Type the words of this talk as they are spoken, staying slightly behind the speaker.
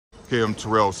Okay, I'm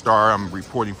Terrell, Starr. I'm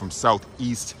reporting from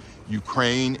southeast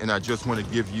Ukraine, and I just want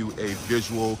to give you a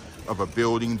visual of a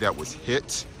building that was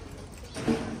hit.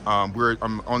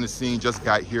 I'm on the scene, just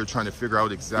got here trying to figure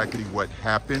out exactly what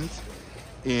happened.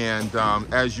 And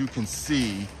as you can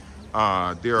see,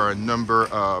 there are a number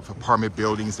of apartment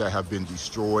buildings that have been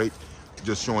destroyed.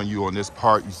 Just showing you on this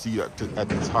part, you see at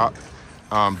the top,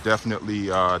 definitely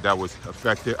that was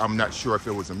affected. I'm not sure if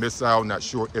it was a missile, not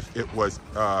sure if it was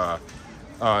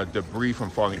debris from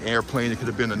falling airplane. It could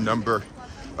have been a number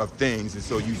of things. And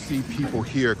so you see people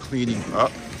here cleaning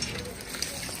up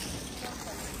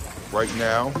right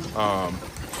now.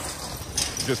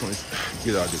 Just want to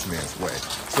get out of this man's way.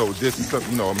 So this is some,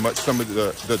 some of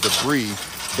the debris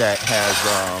that has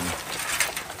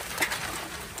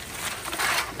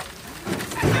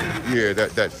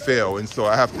that fell. And so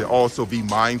I have to also be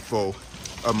mindful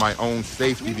of my own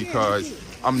safety because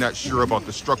I'm not sure about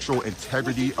the structural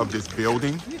integrity of this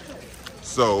building.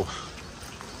 So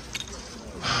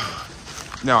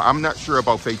now I'm not sure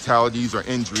about fatalities or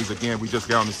injuries. Again, we just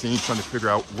got on the scene trying to figure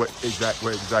out what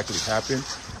exactly happened.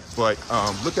 But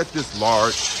look at this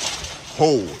large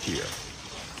hole here.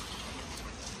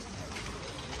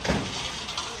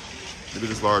 Look at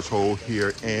this large hole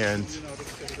here. And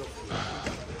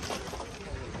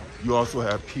you also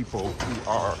have people who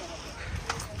are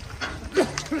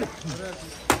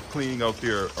cleaning out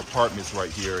their apartments right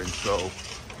here. And so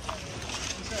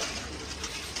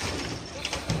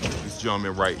this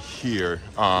gentleman right here,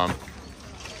 and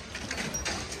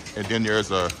then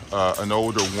there's an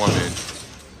older woman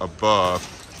above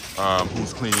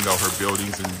who's cleaning out her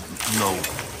buildings, and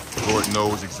Lord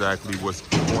knows exactly what's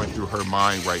going through her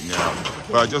mind right now.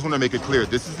 But I just want to make it clear,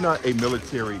 this is not a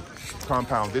military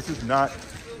compound. This is not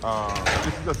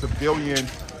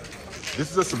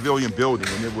this is a civilian building,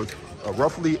 and it was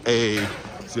roughly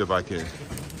let's see if I can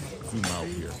zoom out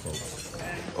here, folks.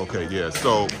 Okay, yeah,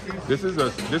 so this is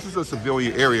a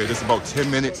civilian area. This is about 10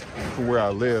 minutes from where I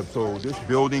live. So this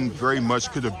building very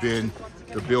much could have been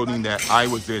the building that I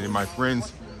was in and my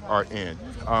friends are in.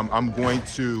 I'm going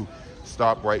to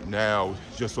stop right now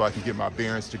just so I can get my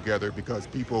bearings together because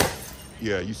people,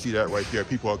 yeah, you see that right there.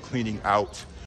 People are cleaning out